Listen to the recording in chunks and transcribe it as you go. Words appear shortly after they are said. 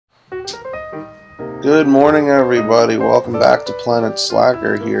Good morning, everybody. Welcome back to Planet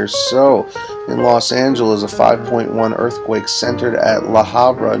Slacker here. So, in Los Angeles, a 5.1 earthquake centered at La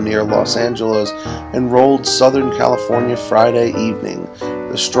Habra near Los Angeles enrolled Southern California Friday evening.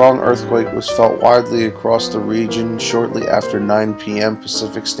 The strong earthquake was felt widely across the region shortly after 9 p.m.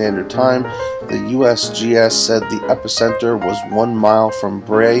 Pacific Standard Time. The USGS said the epicenter was 1 mile from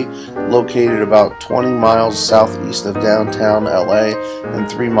Brea, located about 20 miles southeast of downtown LA and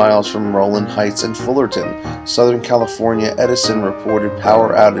 3 miles from Rowland Heights and Fullerton. Southern California Edison reported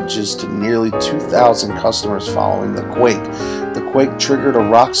power outages to nearly 2,000 customers following the quake. The quake triggered a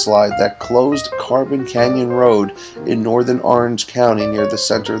rock slide that closed Carbon Canyon Road in northern Orange County near the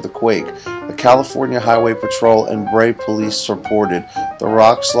center of the quake. The California Highway Patrol and Brea police reported the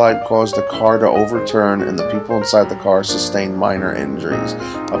rock slide caused a car to overturn and the people inside the car sustained minor injuries.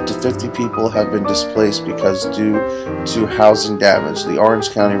 Up to 50 people have been displaced due to housing damage, the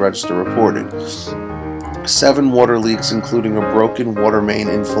Orange County Register reported. 7 water leaks, including a broken water main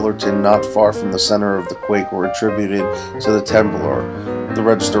in Fullerton not far from the center of the quake, were attributed to the temblor. The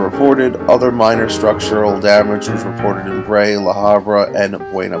Register reported other minor structural damage was reported in Brea, La Habra, and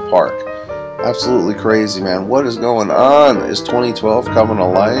Buena Park. Absolutely crazy, man. What is going on? Is 2012 coming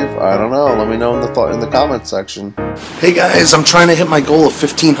alive? I don't know. Let me know in the comment section. Hey guys, I'm trying to hit my goal of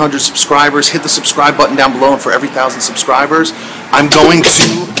 1,500 subscribers. Hit the subscribe button down below, and for every 1,000 subscribers, I'm going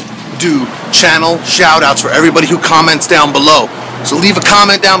to do channel shout outs for everybody who comments down below. So leave a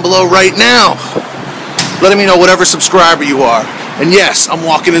comment down below right now, letting me know whatever subscriber you are. And yes, I'm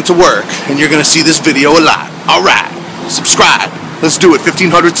walking into work and you're gonna see this video a lot. Alright, subscribe. Let's do it.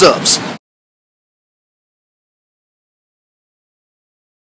 1,500 subs.